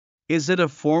Is it a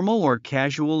formal or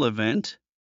casual event?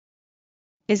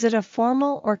 Is it a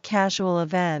formal or casual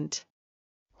event?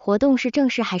 活动是正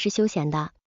式还是休闲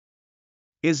的？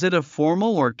 Is it a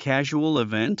formal or casual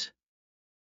event?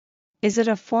 Is it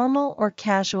a formal or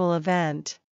casual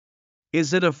event?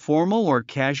 Is it a formal or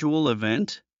casual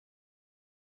event?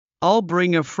 I'll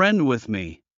bring a friend with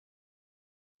me.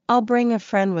 I'll bring a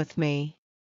friend with me.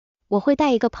 我会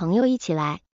带一个朋友一起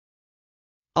来。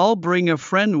 I'll bring a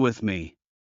friend with me.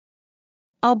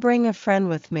 I'll bring a friend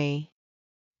with me.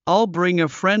 I'll bring a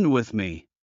friend with me.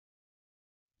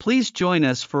 Please join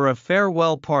us for a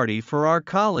farewell party for our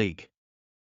colleague.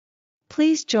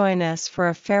 Please join us for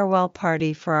a farewell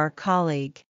party for our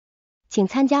colleague. 请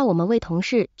参加我们为同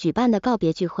事举办的告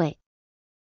别聚会。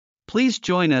 Please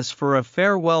join us for a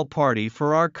farewell party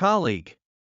for our colleague.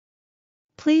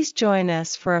 Please join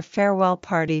us for a farewell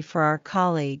party for our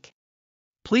colleague.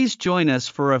 Please join us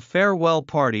for a farewell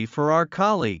party for our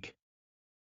colleague.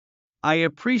 I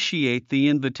appreciate the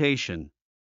invitation.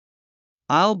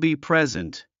 I'll be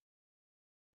present.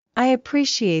 I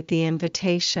appreciate the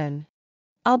invitation.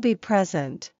 I'll be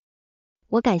present.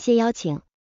 我感谢邀请，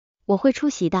我会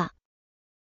出席的。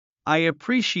 I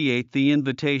appreciate the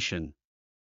invitation.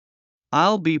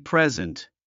 I'll be present.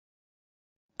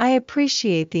 I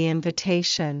appreciate the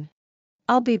invitation.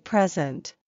 I'll be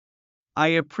present. I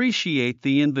appreciate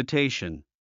the invitation.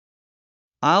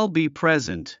 I'll be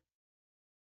present.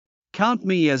 Count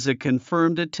me as a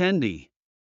confirmed attendee.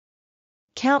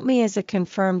 Count me as a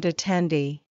confirmed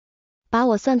attendee. 把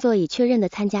我算作已确认的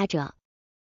参加者。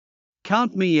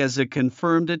 Count me as a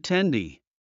confirmed attendee.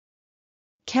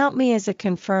 Count me as a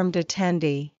confirmed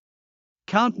attendee.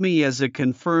 Count me as a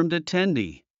confirmed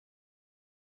attendee.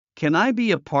 Can I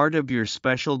be a part of your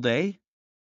special day?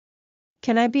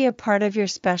 Can I be a part of your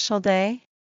special day?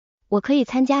 我可以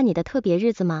参加你的特别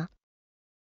日子吗？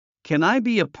 Can I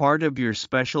be a part of your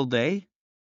special day?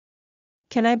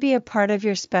 Can I be a part of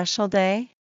your special day?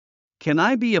 Can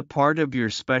I be a part of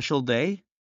your special day?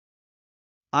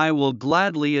 I will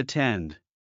gladly attend.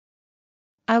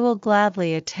 I will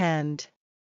gladly attend.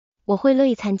 我会乐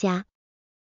意参加。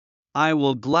 I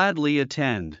will gladly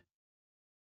attend.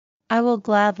 I will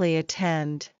gladly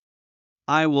attend.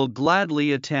 I will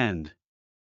gladly attend.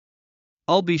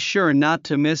 I'll be sure not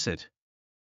to miss it.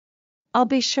 I'll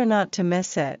be sure not to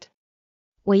miss it.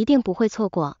 我一定不会错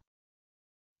过。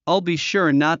 I'll be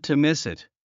sure not to miss it.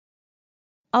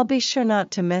 I'll be sure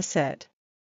not to miss it.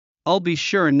 I'll be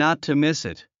sure not to miss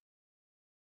it.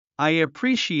 I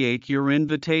appreciate your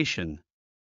invitation.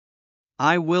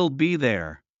 I will be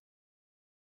there.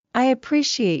 I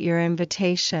appreciate your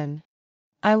invitation.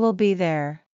 I will be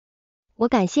there. 我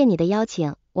感谢你的邀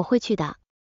请，我会去的。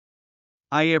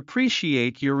 I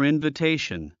appreciate your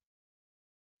invitation.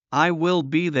 I will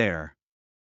be there.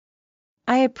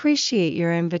 I appreciate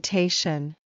your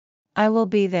invitation. I will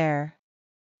be there.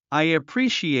 I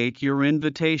appreciate your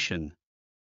invitation.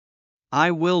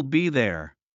 I will be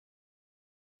there.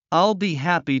 I'll be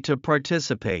happy to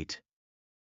participate.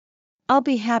 I'll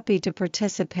be happy to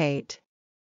participate.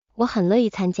 我很乐意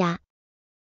参加。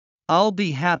 I'll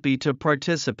be happy to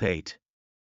participate.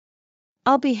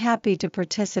 I'll be happy to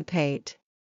participate.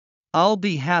 I'll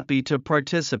be happy to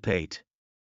participate.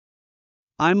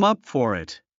 I'm up for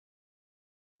it.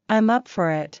 I'm up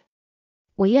for it.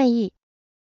 我愿意。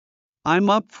 I'm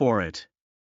up for it.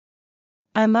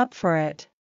 I'm up for it.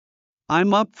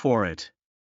 I'm up for it.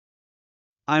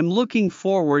 I'm looking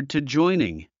forward to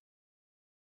joining.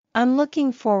 I'm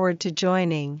looking forward to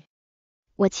joining.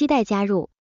 我期待加入。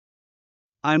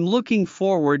 I'm looking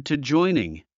forward to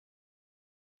joining.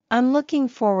 I'm looking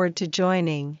forward to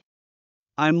joining.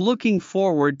 I'm looking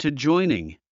forward to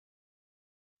joining.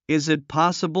 Is it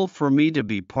possible for me to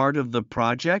be part of the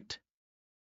project?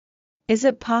 Is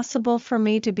it possible for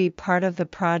me to be part of the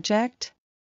project?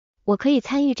 我可以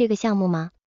参与这个项目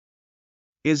吗？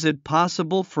 Is it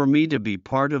possible for me to be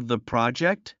part of the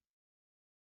project?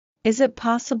 Is it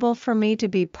possible for me to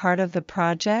be part of the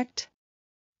project?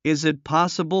 Is it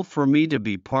possible for me to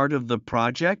be part of the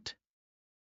project?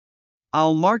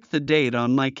 I'll mark the date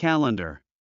on my calendar.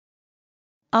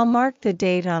 I'll mark the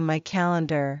date on my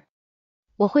calendar.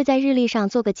 我会在日历上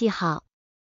做个记号。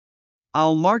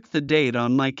 I'll mark the date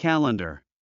on my calendar.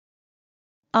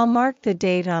 I'll mark the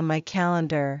date on my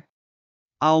calendar.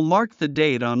 I'll mark the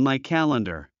date on my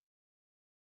calendar.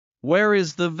 Where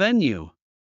is the venue?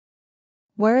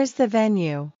 Where is the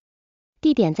venue?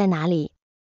 地点在哪里？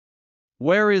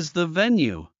 Where is the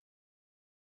venue?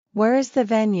 Where is the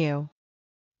venue?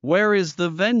 Where is the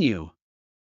venue?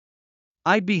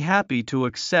 I'd be happy to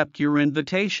accept your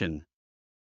invitation.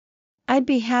 I'd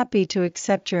be happy to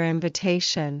accept your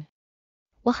invitation.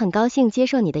 我很高兴接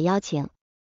受你的邀请。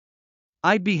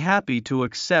I'd be happy to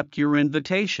accept your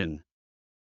invitation.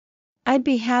 I'd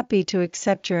be happy to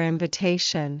accept your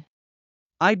invitation.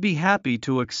 I'd be happy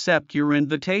to accept your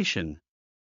invitation.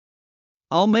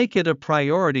 I'll make it a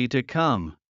priority to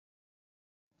come.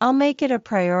 I'll make it a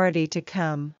priority to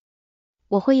come.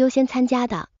 我会优先参加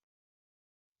的。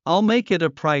I'll make it a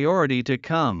priority to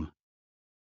come.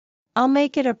 I'll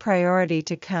make it a priority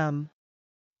to come.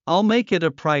 I'll make it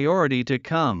a priority to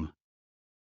come.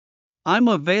 I'm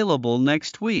available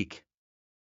next week.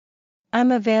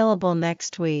 I'm available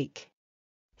next week.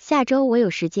 下周我有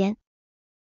时间。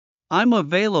I'm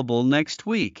available next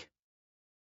week.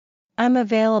 I'm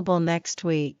available next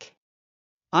week.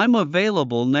 I'm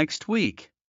available next week.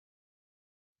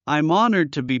 I'm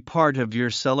honored to be part of your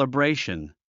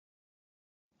celebration.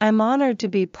 I'm honored to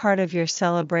be part of your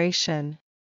celebration.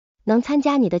 能参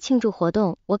加你的庆祝活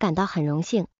动，我感到很荣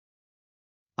幸。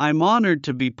I'm honored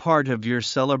to be part of your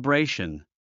celebration.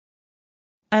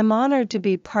 I'm honored to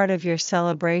be part of your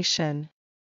celebration.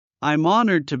 I'm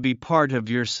honored to be part of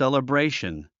your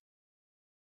celebration.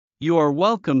 You are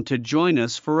welcome to join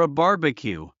us for a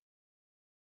barbecue.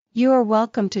 You are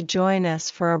welcome to join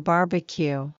us for a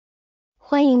barbecue.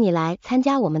 欢迎你来参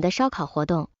加我们的烧烤活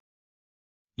动。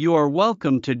You are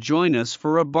welcome to join us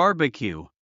for a barbecue.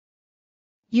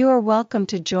 You are welcome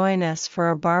to join us for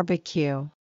a barbecue.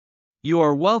 You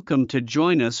are welcome to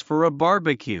join us for a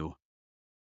barbecue.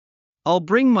 I'll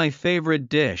bring my favorite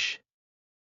dish.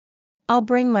 I'll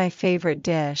bring my favorite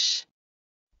dish.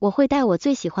 我会带我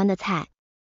最喜欢的菜。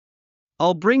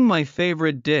I'll bring my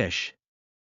favorite dish.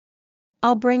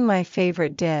 I'll bring my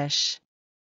favorite dish.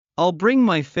 I'll bring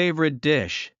my favorite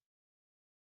dish.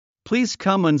 Please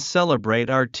come and celebrate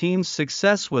our team's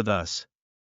success with us.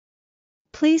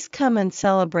 Please come and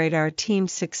celebrate our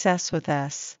team's success with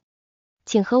us.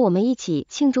 请和我们一起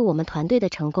庆祝我们团队的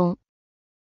成功。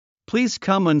Please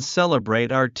come and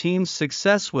celebrate our team's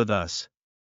success with us.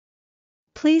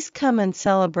 Please come and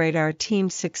celebrate our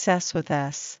team's success with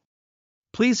us.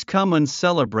 Please come and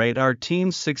celebrate our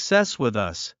team's success with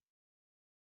us.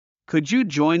 Could you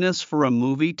join us for a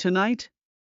movie tonight?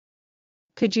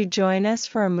 Could you join us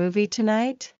for a movie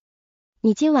tonight?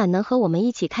 你今晚能和我们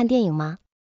一起看电影吗？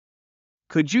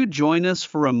 Could you join us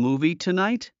for a movie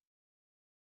tonight?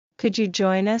 Could you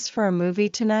join us for a movie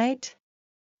tonight?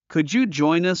 Could you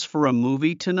join us for a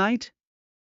movie tonight?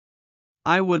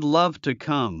 I would love to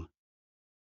come.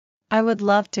 I would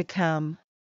love to come.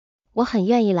 我很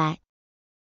愿意来。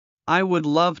I would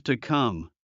love to come.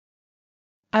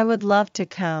 I would love to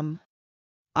come.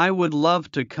 I would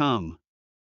love to come.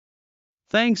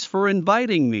 Thanks for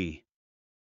inviting me.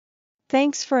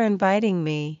 Thanks for inviting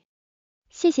me.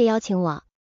 谢谢邀请我。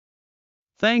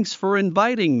Thanks for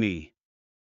inviting me.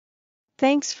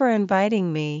 Thanks for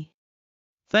inviting me.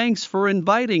 Thanks for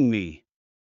inviting me.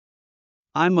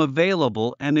 I'm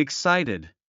available and excited.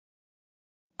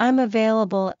 I'm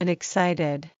available and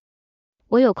excited.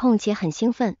 我有空且很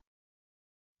兴奋。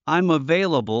I'm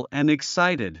available and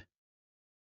excited.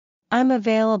 I'm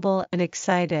available and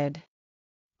excited.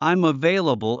 I'm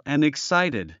available and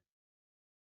excited.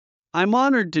 I'm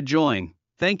honored to join.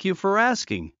 Thank you for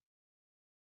asking.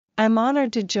 I'm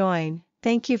honored to join.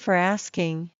 Thank you for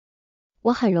asking.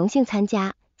 我很荣幸参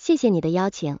加，谢谢你的邀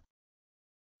请。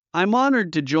I'm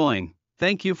honored to join.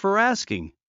 Thank you for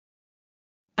asking.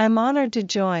 I'm honored to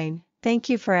join. Thank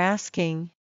you for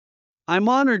asking. I'm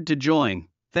honored to join.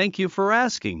 Thank you for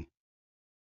asking.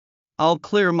 I'll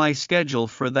clear my schedule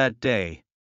for that day.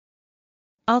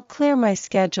 I'll clear my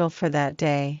schedule for that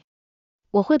day.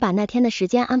 我会把那天的时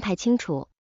间安排清楚。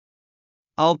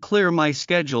I'll clear my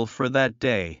schedule for that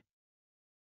day.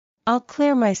 I'll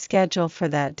clear my schedule for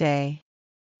that day.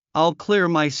 I'll clear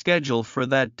my schedule for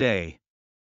that day.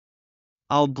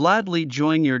 I'll gladly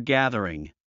join your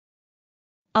gathering.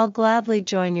 I'll gladly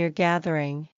join your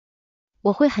gathering.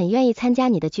 我会很愿意参加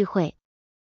你的聚会。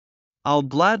I'll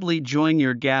gladly join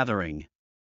your gathering.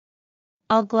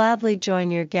 I'll gladly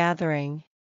join your gathering.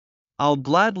 I'll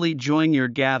gladly join your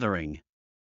gathering.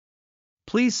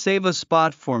 Please save a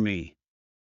spot for me.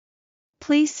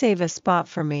 Please save a spot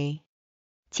for me.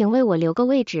 请为我留个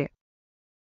位置。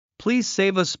Please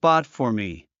save a spot for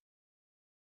me.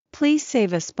 Please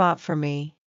save a spot for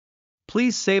me.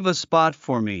 Please save a spot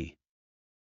for me.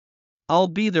 I'll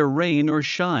be there rain or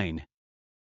shine.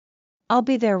 I'll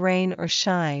be there rain or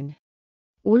shine.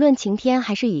 无论晴天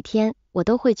还是雨天，我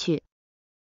都会去。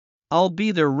I'll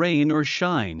be there rain or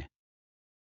shine.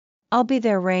 I'll be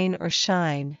there rain or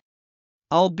shine.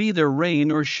 I'll be there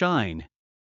rain or shine.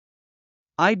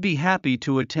 I'd be happy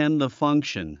to attend the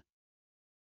function.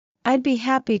 I'd be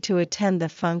happy to attend the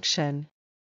function.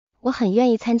 我很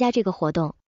愿意参加这个活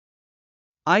动。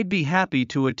I'd be happy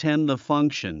to attend the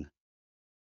function.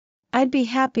 I'd be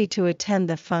happy to attend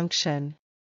the function.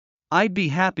 I'd be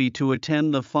happy to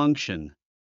attend the function.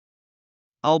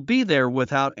 I'll be there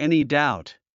without any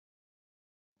doubt.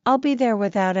 I'll be there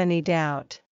without any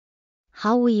doubt.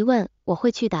 毫无疑问，我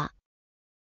会去的。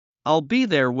I'll be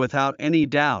there without any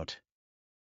doubt.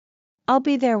 I'll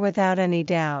be there without any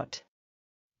doubt.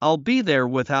 I'll be there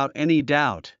without any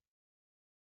doubt.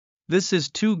 This is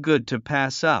too good to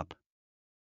pass up.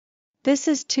 This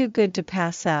is too good to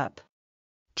pass up.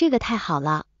 这个太好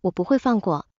了，我不会放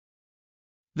过。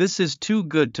This is too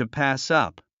good to pass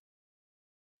up.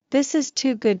 This is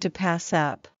too good to pass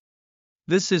up.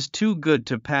 This is too good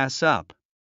to pass up.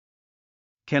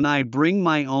 Can I bring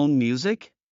my own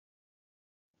music?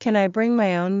 Can I bring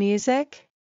my own music?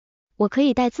 我可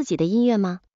以带自己的音乐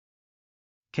吗？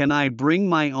 Can I bring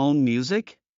my own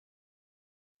music?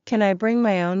 Can I bring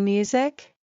my own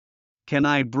music? Can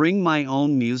I bring my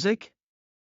own music?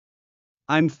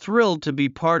 I'm thrilled to be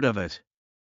part of it.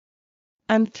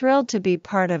 I'm thrilled to be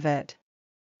part of it.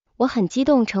 我很激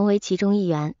动成为其中一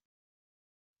员。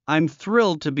I'm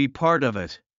thrilled to be part of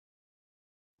it.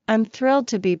 I'm thrilled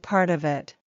to be part of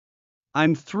it.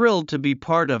 I'm thrilled to be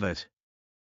part of it.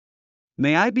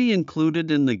 May I be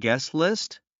included in the guest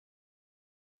list?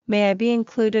 May I be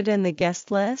included in the guest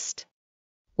list?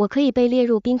 我可以被列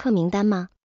入宾客名单吗？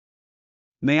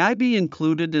 May I be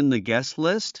included in the guest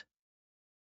list?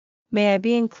 May I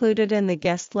be included in the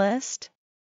guest list?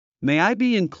 May I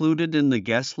be included in the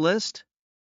guest list?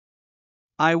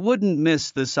 I wouldn't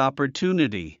miss this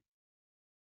opportunity.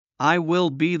 I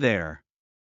will be there.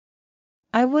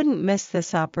 I wouldn't miss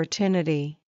this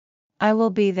opportunity. I will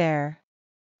be there.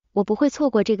 我不会错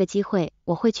过这个机会，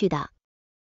我会去的。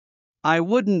I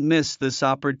wouldn't miss this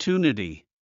opportunity.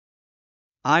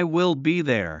 I will be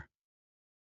there.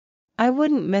 I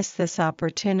wouldn't miss this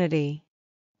opportunity.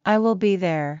 I will be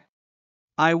there.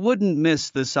 I wouldn't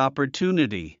miss this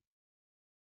opportunity.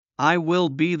 I will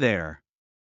be there.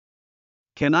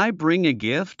 Can I bring a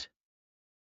gift?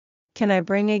 Can I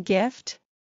bring a gift?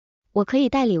 我可以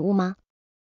带礼物吗？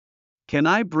 Can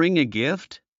I bring a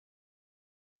gift?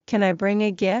 Can I bring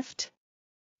a gift?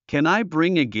 Can I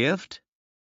bring a gift?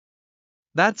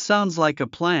 That sounds like a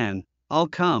plan. I'll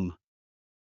come.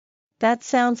 That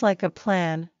sounds like a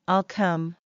plan. I'll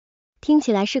come. 听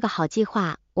起来是个好计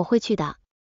划，我会去的。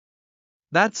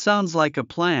That sounds like a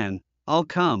plan. I'll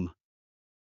come.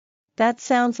 That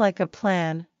sounds like a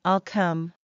plan. I'll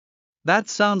come. That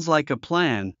sounds like a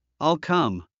plan. I'll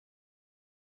come.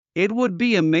 It would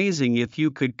be amazing if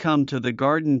you could come to the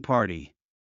garden party.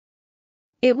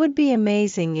 It would be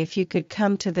amazing if you could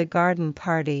come to the garden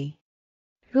party.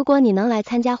 如果你能来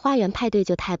参加花园派对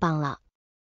就太棒了。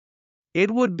It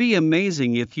would be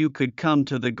amazing if you could come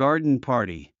to the garden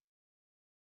party.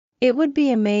 It would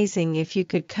be amazing if you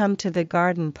could come to the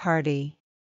garden party.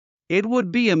 It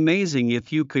would be amazing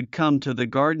if you could come to the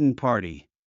garden party.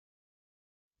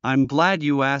 I'm glad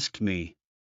you asked me.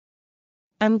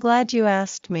 I'm glad you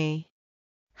asked me.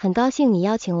 很高兴你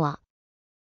邀请我。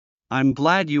I'm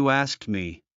glad you asked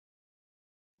me.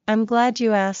 I'm glad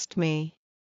you asked me.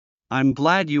 I'm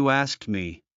glad you asked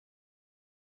me.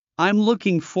 I'm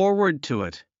looking forward to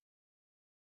it.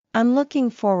 I'm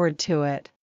looking forward to it.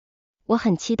 我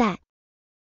很期待。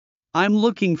I'm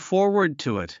looking forward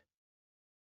to it.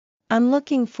 I'm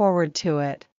looking forward to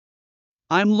it.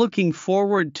 I'm looking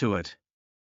forward to it.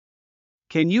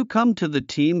 Can you come to the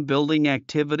team building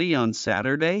activity on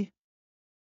Saturday?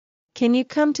 Can you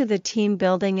come to the team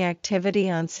building activity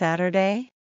on Saturday?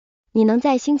 你能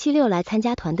在星期六来参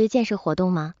加团队建设活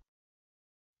动吗？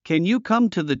 Can you come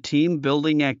to the team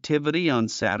building activity on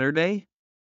Saturday?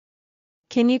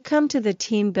 Can you come to the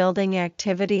team building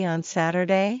activity on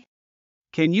Saturday?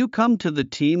 Can you come to the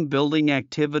team building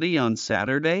activity on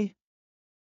Saturday?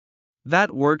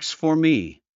 That works for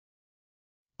me.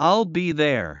 I'll be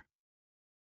there.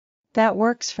 That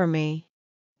works for me.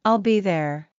 I'll be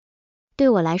there. 对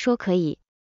我来说可以。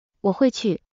我会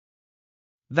去。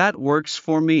That works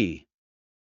for me.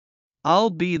 I'll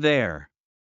be there.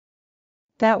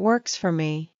 That works for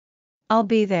me. I'll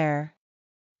be there.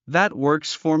 That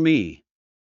works for me.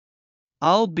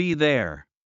 I'll be there.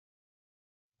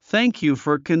 Thank you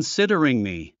for considering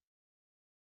me.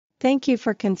 Thank you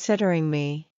for considering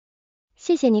me.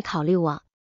 谢谢你考虑我。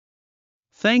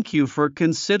Thank you for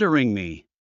considering me.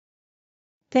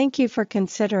 Thank you for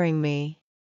considering me.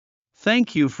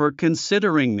 Thank you for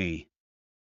considering me.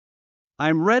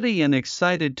 I'm ready and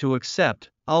excited to accept.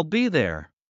 I'll be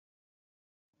there.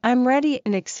 I'm ready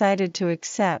and excited to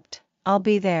accept. I'll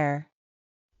be there.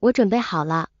 我准备好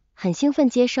了，很兴奋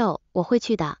接受，我会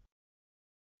去的。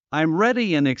I'm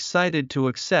ready and excited to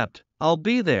accept, I'll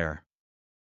be there.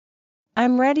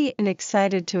 I'm ready and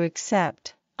excited to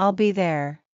accept, I'll be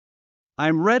there.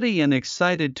 I'm ready and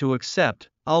excited to accept,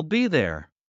 I'll be there.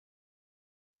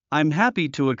 I'm happy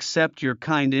to accept your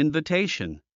kind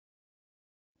invitation.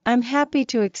 I'm happy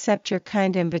to accept your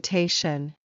kind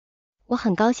invitation. 我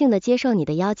很高兴地接受你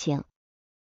的邀请。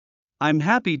I'm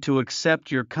happy to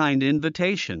accept your kind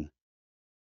invitation.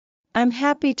 I'm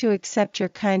happy to accept your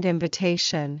kind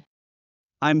invitation.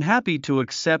 I'm happy to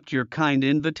accept your kind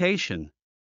invitation.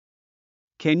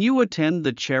 Can you attend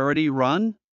the charity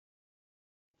run?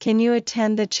 Can you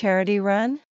attend the charity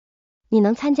run? 你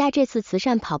能参加这次慈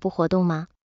善跑步活动吗？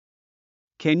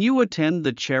 Can you attend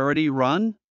the charity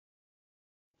run?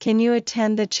 Can you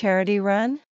attend the charity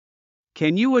run?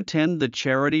 Can you attend the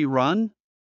charity run?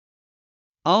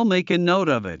 I'll make a note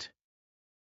of it.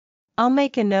 I'll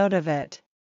make a note of it.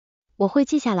 我会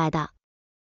记下来的。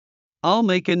I'll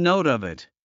make a note of it.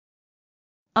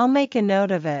 I'll make a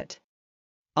note of it.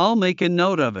 I'll make a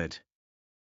note of it.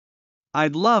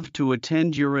 I'd love to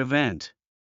attend your event.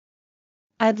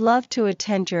 I'd love to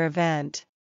attend your event.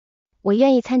 我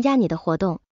愿意参加你的活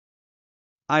动。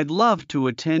I'd love to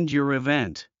attend your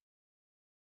event.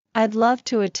 I'd love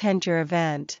to attend your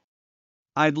event.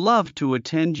 I'd love to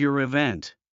attend your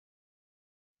event.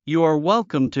 You are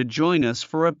welcome to join us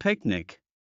for a picnic.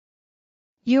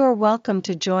 You are welcome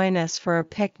to join us for a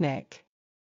picnic.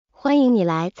 欢迎你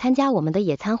来参加我们的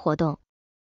野餐活动。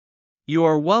You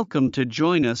are welcome to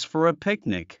join us for a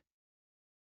picnic.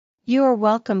 You are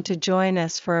welcome to join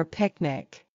us for a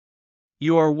picnic.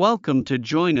 You are welcome to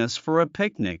join us for a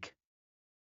picnic.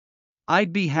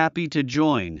 I'd be happy to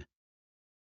join.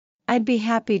 I'd be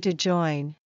happy to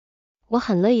join. 我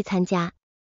很乐意参加。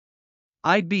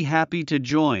I'd be happy to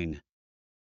join.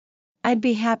 I'd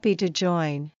be happy to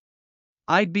join.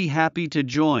 I'd be happy to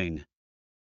join.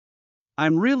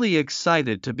 I'm really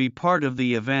excited to be part of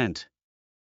the event.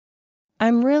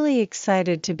 I'm really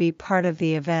excited to be part of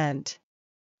the event.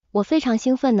 我非常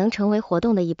兴奋能成为活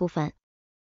动的一部分。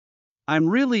I'm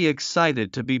really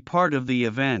excited to be part of the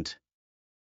event.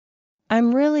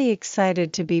 I'm really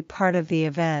excited to be part of the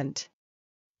event.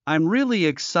 I'm really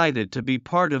excited to be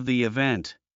part of the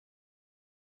event.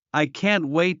 I can't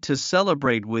wait to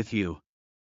celebrate with you.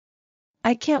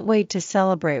 I can't wait to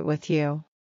celebrate with you.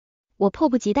 我迫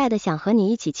不及待地想和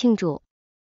你一起庆祝。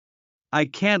I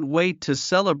can't wait to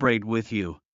celebrate with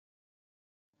you.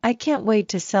 I can't wait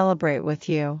to celebrate with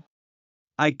you.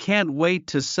 I can't wait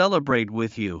to celebrate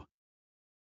with you.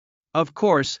 Of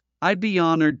course, I'd be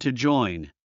honored to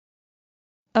join.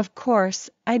 Of course,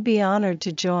 I'd be honored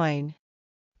to join.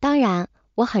 当然，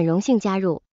我很荣幸加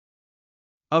入。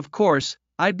Of course,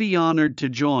 I'd be honored to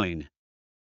join.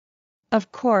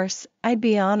 Of course, I'd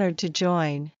be honored to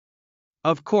join.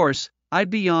 Of course, I'd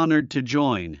be honored to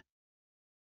join.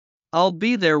 I'll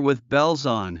be there with bells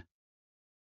on.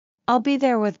 I'll be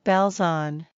there with bells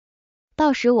on.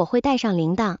 到时我会带上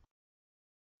铃铛。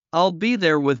I'll be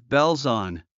there with bells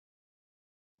on.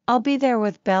 I'll be there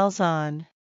with bells on.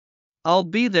 I'll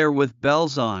be there with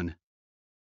bells on.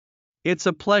 It's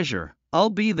a pleasure, I'll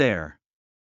be there.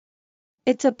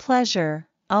 It's a pleasure,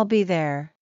 I'll be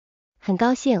there. 很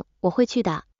高兴，我会去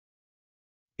的。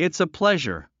It's a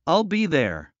pleasure, I'll be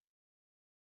there.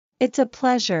 It's a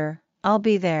pleasure, I'll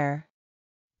be there.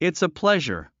 It's a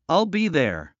pleasure, I'll be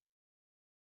there.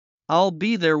 I'll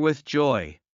be there with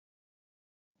joy.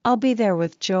 I'll be there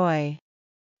with joy.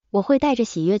 我会带着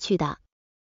喜悦去的。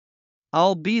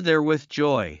I'll be there with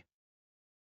joy.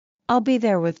 I'll be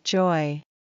there with joy.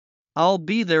 I'll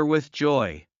be there with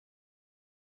joy.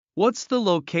 What's the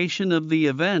location of the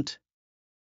event?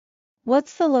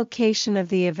 What's the location of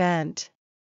the event?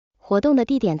 活动的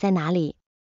地点在哪里？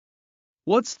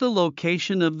 What's the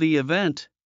location of the event?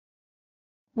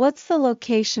 What's the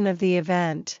location of the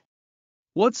event?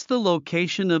 What's the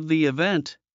location of the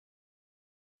event?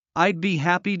 I'd be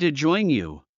happy to join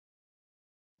you.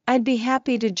 I'd be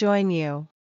happy to join you.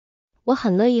 我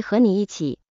很乐意和你一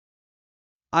起。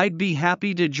I'd be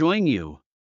happy to join you.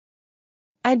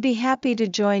 I'd be happy to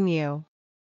join you.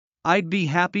 I'd be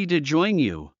happy to join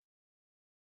you.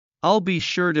 I'll be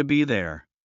sure to be there.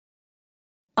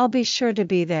 I'll be sure to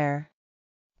be there.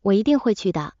 我一定会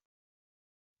去的。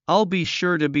I'll be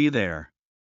sure to be there.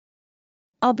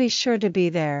 I'll be sure to be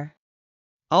there.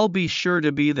 I'll be sure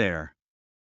to be there.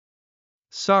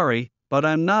 Sorry, but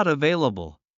I'm not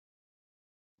available.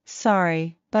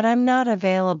 Sorry, but I'm not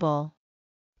available.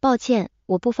 抱歉，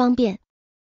我不方便。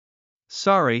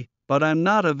Sorry, but I'm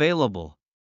not available.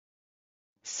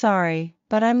 Sorry,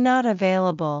 but I'm not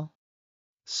available.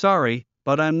 Sorry,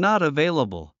 but I'm not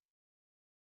available.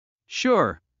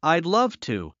 Sure, I'd love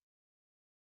to.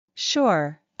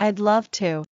 Sure, I'd love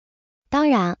to. 当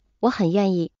然，我很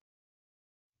愿意。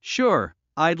Sure,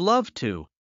 I'd love to.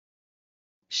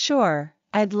 Sure,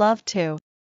 I'd love to.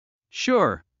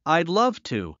 Sure, I'd love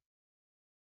to.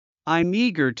 I'm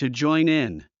eager to join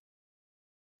in.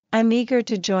 I'm eager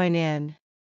to join in.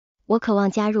 我渴望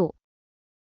加入。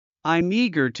I'm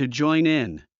eager to join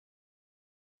in.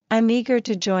 I'm eager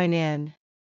to join in.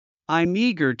 I'm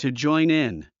eager to join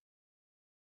in.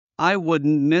 I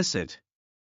wouldn't miss it.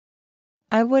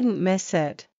 I wouldn't miss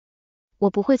it. 我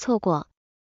不会错过。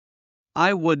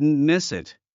I wouldn't miss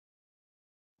it.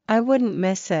 I wouldn't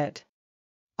miss it.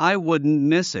 I wouldn't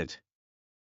miss it.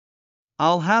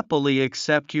 I'll happily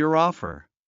accept your offer.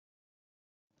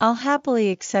 I'll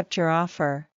happily accept your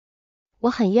offer. 我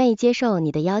很愿意接受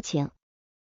你的邀请。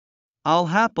I'll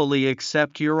happily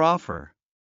accept your offer.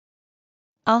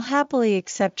 I'll happily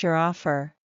accept your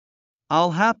offer.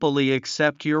 I'll happily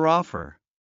accept your offer.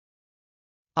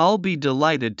 I'll be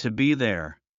delighted to be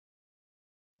there.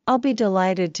 I'll be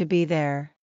delighted to be there.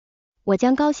 我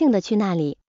将高兴地去那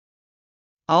里。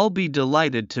I'll be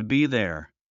delighted to be there.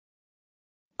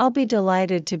 I'll be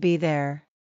delighted to be there.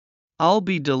 I'll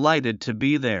be delighted to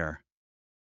be there.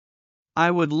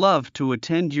 I would love to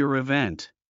attend your event.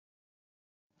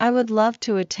 I would love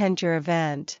to attend your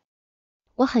event.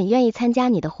 我很愿意参加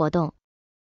你的活动。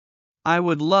I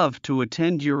would love to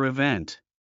attend your event.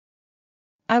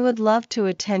 I would love to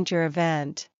attend your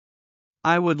event.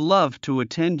 I would love to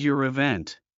attend your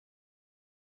event.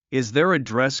 Is there a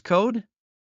dress code?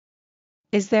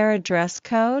 Is there a dress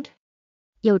code?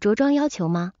 有着装要求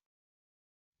吗？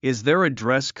 Is there a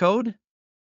dress code?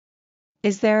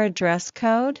 Is there a dress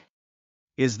code?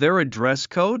 Is there a dress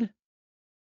code?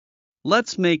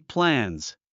 Let's make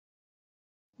plans.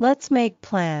 Let's make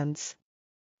plans.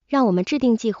 让我们制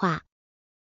定计划。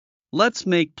Let's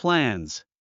make plans.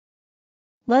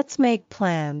 Let's make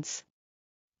plans.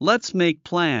 Let's make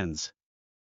plans.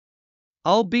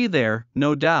 I'll be there,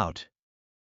 no doubt.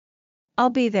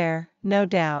 I'll be there, no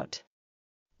doubt.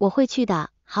 我会去的，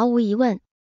毫无疑问。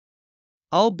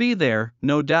I'll be there,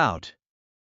 no doubt.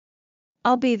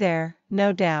 I'll be there,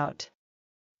 no doubt.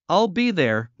 I'll be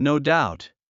there, no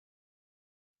doubt.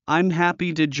 I'm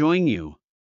happy to join you.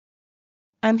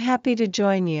 I'm happy to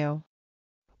join you.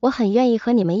 我很愿意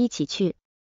和你们一起去。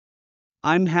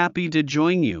I'm happy to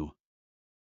join you.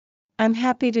 I'm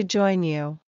happy to join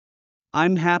you.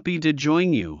 I'm happy to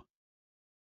join you.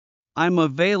 I'm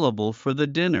available for the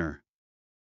dinner.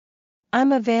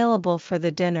 I'm available for the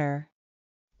dinner.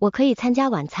 我可以参加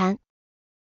晚餐。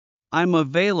I'm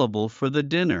available for the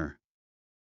dinner.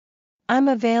 I'm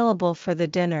available for the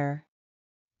dinner.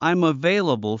 I'm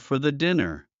available for the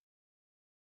dinner.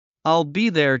 I'll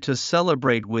be there to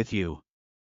celebrate with you.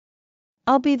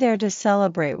 I'll be there to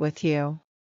celebrate with you.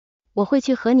 我会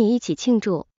去和你一起庆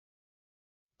祝。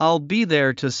I'll be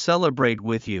there to celebrate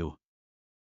with you.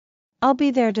 I'll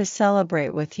be there to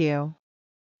celebrate with you.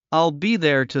 I'll be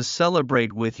there to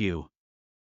celebrate with you.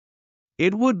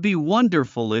 It would be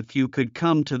wonderful if you could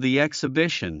come to the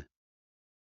exhibition.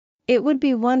 It would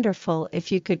be wonderful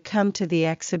if you could come to the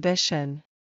exhibition.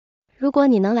 如果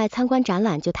你能来参观展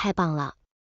览就太棒了。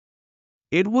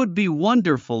It would be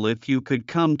wonderful if you could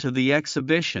come to the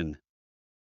exhibition.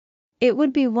 It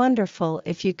would be wonderful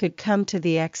if you could come to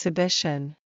the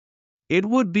exhibition. It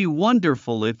would be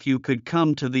wonderful if you could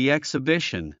come to the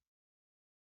exhibition.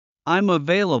 I'm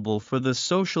available for the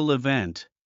social event.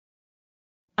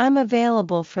 I'm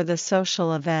available for the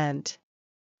social event.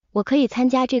 我可以参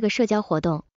加这个社交活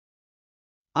动。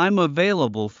I'm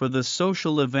available for the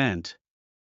social event.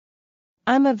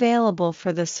 I'm available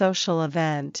for the social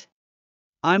event.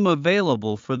 I'm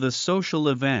available for the social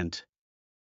event.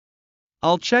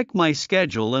 I'll check my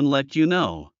schedule and let you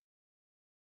know.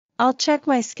 I'll check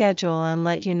my schedule and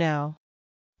let you know.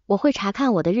 我会查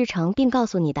看我的日程并告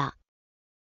诉你的。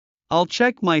I'll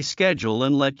check my schedule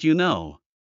and let you know.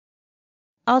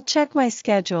 I'll check my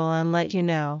schedule and let you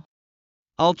know.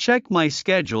 I'll check my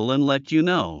schedule and let you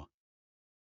know.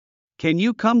 Can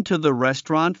you come to the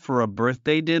restaurant for a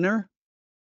birthday dinner?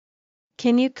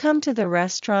 Can you come to the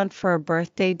restaurant for a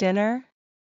birthday dinner?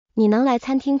 你能来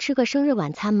餐厅吃个生日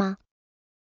晚餐吗？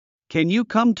 Can you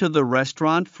come to the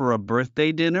restaurant for a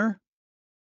birthday dinner?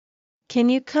 Can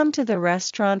you come to the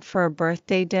restaurant for a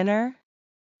birthday dinner?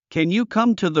 Can you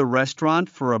come to the restaurant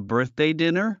for a birthday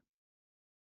dinner?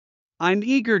 I'm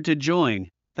eager to join,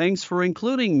 thanks for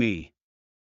including me.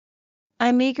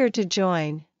 I'm eager to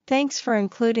join, thanks for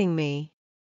including me.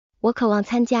 我渴望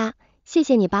参加，谢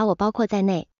谢你把我包括在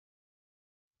内。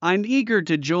I'm eager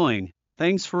to join,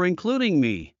 thanks for including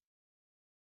me.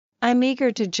 I'm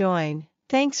eager to join,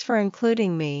 thanks for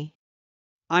including me.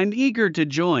 I'm eager to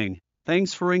join,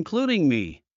 thanks for including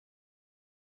me.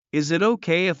 Is it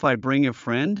okay if I bring a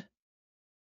friend?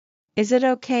 Is it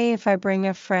okay if I bring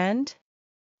a friend?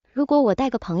 如果我带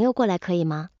个朋友过来可以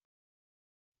吗？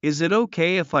 Is it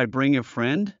okay if I bring a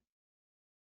friend?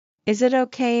 Is it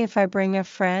okay if I bring a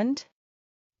friend?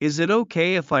 Is it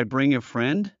okay if I bring a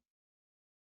friend?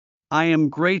 I am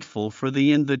grateful for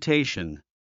the invitation.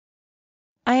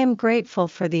 I am grateful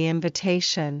for the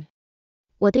invitation.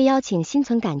 我对邀请心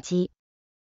存感激。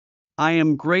 I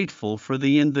am grateful for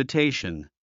the invitation.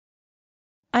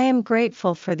 I am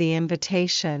grateful for the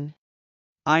invitation.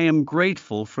 I am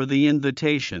grateful for the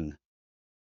invitation.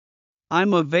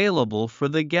 I'm available for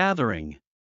the gathering.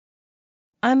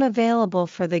 I'm available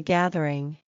for the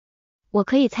gathering. 我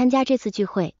可以参加这次聚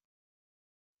会。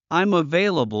 I'm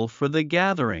available for the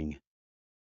gathering.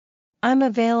 I'm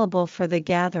available for the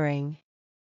gathering.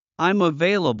 I'm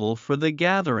available for the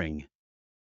gathering.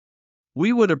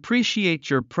 We would appreciate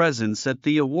your presence at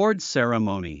the awards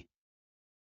ceremony.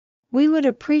 We would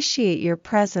appreciate your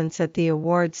presence at the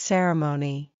awards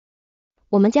ceremony.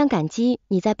 我们将感激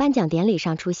你在颁奖典礼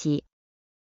上出席。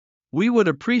 We would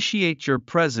appreciate your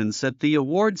presence at the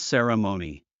awards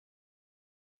ceremony.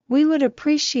 We would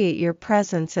appreciate your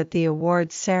presence at the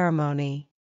awards ceremony.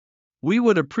 We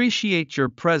would appreciate your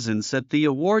presence at the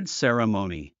awards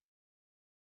ceremony.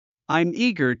 I'm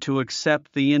eager to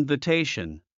accept the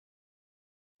invitation.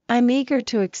 I'm eager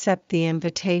to accept the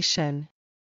invitation.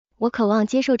 我渴望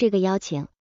接受这个邀请。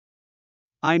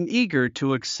 I'm eager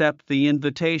to accept the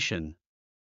invitation.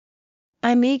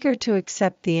 I'm eager to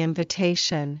accept the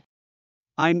invitation.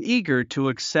 I'm eager to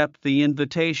accept the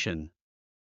invitation.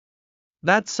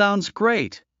 That sounds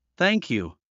great, thank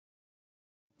you.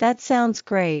 That sounds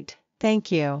great,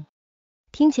 thank you.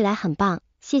 听起来很棒，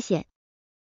谢谢。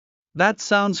 That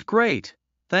sounds great,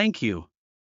 thank you.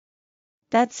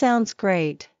 That sounds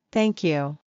great, thank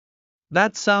you.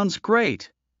 That sounds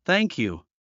great, thank you.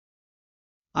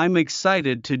 I'm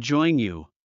excited to join you.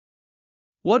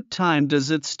 What time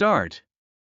does it start?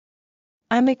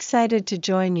 I'm excited to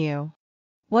join you.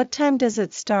 What time does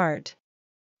it start?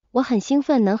 我很兴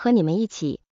奋能和你们一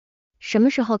起。什么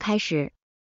时候开始？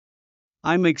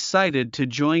 I'm excited to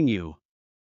join you.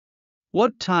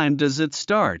 What time does it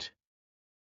start?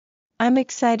 I'm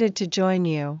excited to join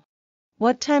you.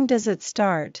 What time does it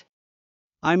start?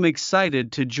 I'm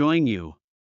excited to join you.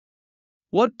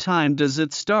 What time does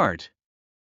it start?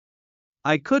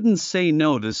 I couldn't say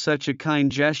no to such a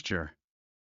kind gesture.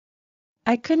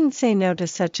 I couldn't say no to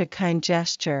such a kind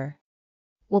gesture.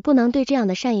 我不能对这样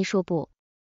的善意说不。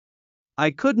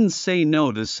 I couldn't say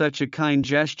no to such a kind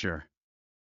gesture.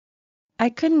 I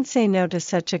couldn't say no to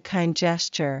such a kind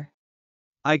gesture.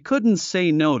 I couldn't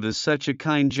say no to such a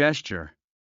kind gesture.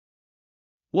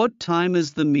 What time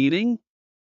is the meeting?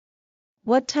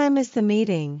 What time is the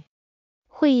meeting?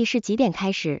 会议是几点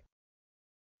开始？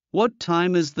 What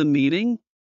time is the meeting?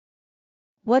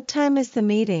 What time is the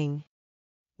meeting?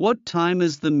 What time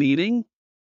is the meeting?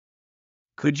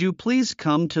 Could you please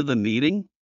come to the meeting?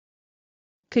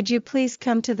 Could you please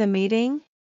come to the meeting?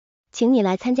 请你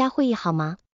来参加会议好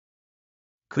吗？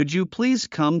 Could you please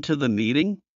come to the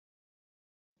meeting?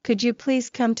 Could you please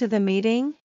come to the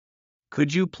meeting?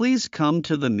 Could you please come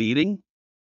to the meeting?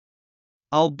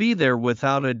 I'll be there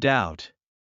without a doubt.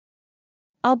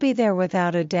 I'll be there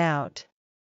without a doubt.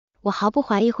 我毫不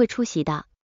怀疑会出席的。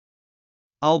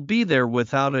 I'll be there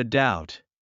without a doubt.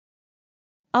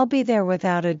 I'll be there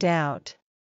without a doubt.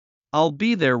 I'll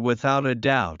be there without a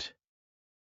doubt.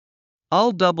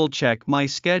 I'll double check my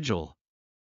schedule.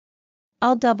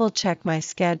 I'll double check my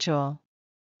schedule.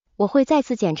 我会再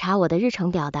次检查我的日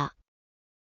程表的。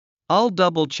 I'll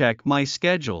double check my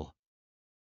schedule.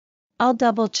 I'll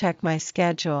double check my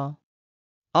schedule.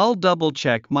 I'll double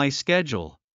check my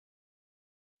schedule.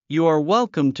 You are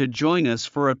welcome to join us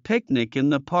for a picnic in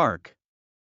the park.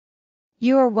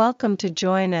 You are welcome to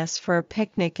join us for a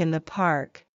picnic in the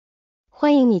park.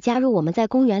 欢迎你加入我们在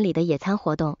公园里的野餐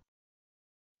活动。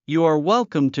 You are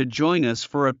welcome to join us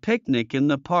for a picnic in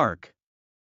the park.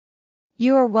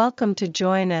 You are welcome to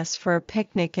join us for a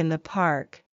picnic in the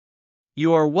park.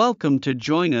 You are welcome to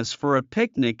join us for a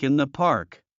picnic in the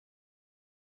park.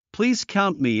 Please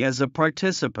count me as a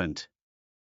participant.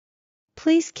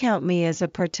 Please count me as a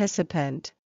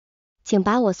participant. 请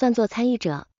把我算作参与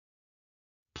者。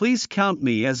 Please count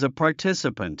me as a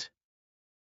participant.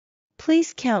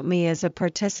 Please count me as a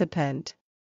participant.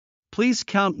 Please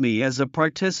count me as a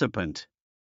participant.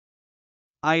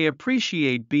 I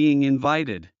appreciate being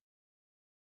invited.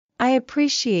 I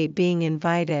appreciate being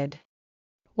invited.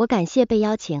 我感谢被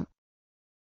邀请。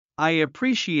 I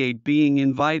appreciate being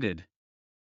invited.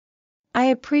 I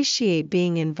appreciate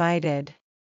being invited.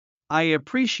 I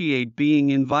appreciate being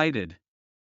invited.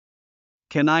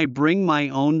 Can I bring my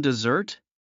own dessert?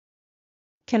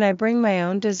 Can I bring my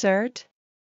own dessert?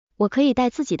 我可以带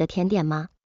自己的甜点吗？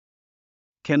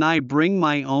 Can I bring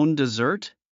my own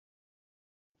dessert?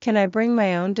 Can I bring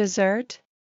my own dessert?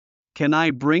 Can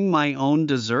I bring my own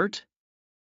dessert?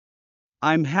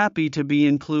 I'm happy to be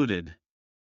included.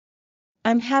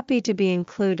 I'm happy to be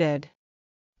included.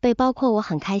 被包括我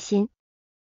很开心。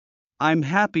 I'm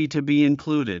happy to be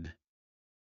included.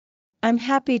 I'm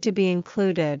happy to be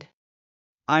included.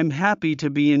 I'm happy to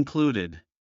be included.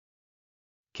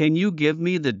 Can you give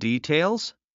me the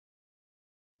details?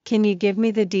 Can you give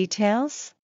me the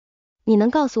details? 你能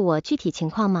告诉我具体情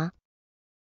况吗？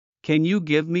 Can you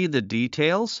give me the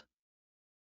details?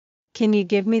 Can you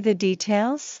give me the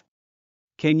details?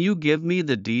 Can you give me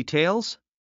the details?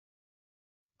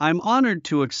 I'm honored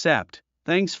to accept.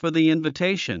 Thanks for the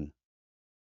invitation.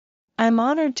 I'm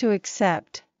honored to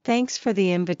accept. Thanks for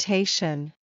the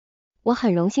invitation. 我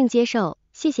很荣幸接受，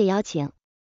谢谢邀请。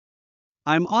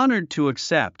 I'm honored to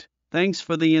accept. Thanks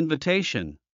for the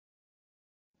invitation.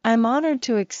 I'm honored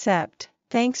to accept.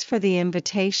 Thanks for the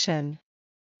invitation.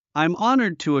 I'm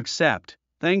honored to accept.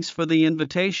 Thanks for the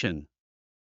invitation.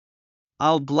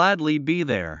 I'll gladly be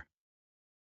there.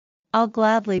 I'll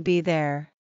gladly be there.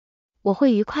 我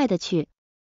会愉快地去。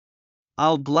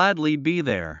 I'll gladly be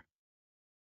there.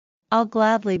 I'll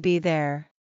gladly be there.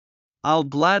 I'll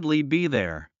gladly be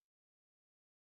there.